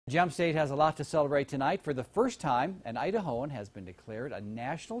Gem State has a lot to celebrate tonight. For the first time, an Idahoan has been declared a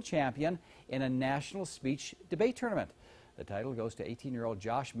national champion in a national speech debate tournament. The title goes to 18-year-old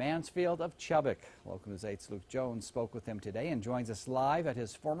Josh Mansfield of Chubbuck. Local News 8's Luke Jones spoke with him today and joins us live at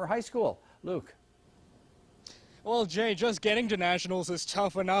his former high school. Luke. Well, Jay, just getting to nationals is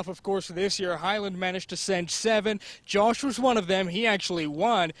tough enough. Of course, this year, Highland managed to send 7. Josh was one of them. He actually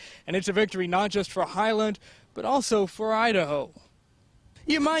won. And it's a victory not just for Highland, but also for Idaho.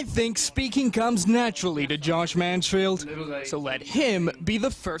 You might think speaking comes naturally to Josh Mansfield, so let him be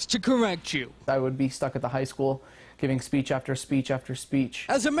the first to correct you. I would be stuck at the high school giving speech after speech after speech.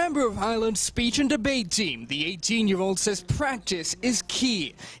 As a member of Highland's speech and debate team, the 18-year-old says practice is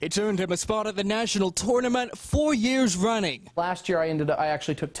key. It's earned him a spot at the national tournament 4 years running. Last year I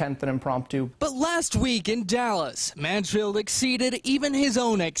actually took 10th in impromptu. But last week in Dallas, Mansfield exceeded even his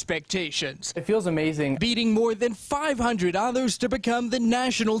own expectations. It feels amazing. Beating more than 500 others to become the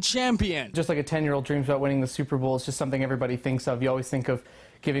national champion. Just like a 10-year-old dreams about winning the Super Bowl, it's just something everybody thinks of. You always think of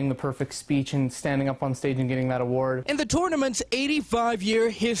giving the perfect speech and standing up on stage and getting that award. In the tournament's 85-year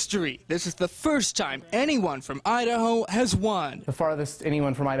history, this is the first time anyone from Idaho has won. The farthest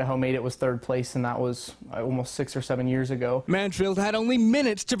anyone from Idaho made it was 3rd place, and that was almost 6 or 7 years ago. Mansfield had only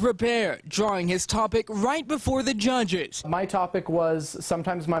minutes to prepare, drawing his topic right before the judges. My topic was,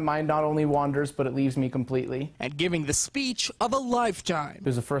 sometimes my mind not only wanders, but it leaves me completely. And giving the speech of a lifetime. It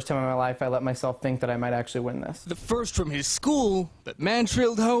was the first time in my life I let myself think that I might actually win this. The first from his school, but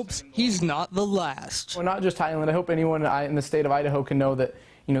Mansfield hopes he's not the last. Well, not just Highland. I hope anyone in the state of Idaho can know that,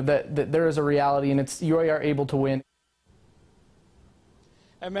 that there is a reality, and you are able to win.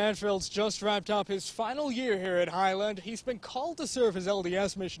 And Mansfield's just wrapped up his final year here at Highland. He's been called to serve his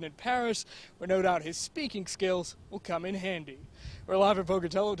LDS mission in Paris, where no doubt his speaking skills will come in handy. We're live at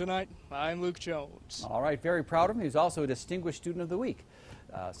Pocatello tonight. I'm Luke Jones. All right, very proud of him. He's also a Distinguished Student of the Week.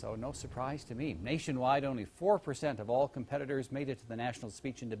 So no surprise to me. Nationwide, only 4% of all competitors made it to the National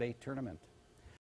Speech and Debate Tournament.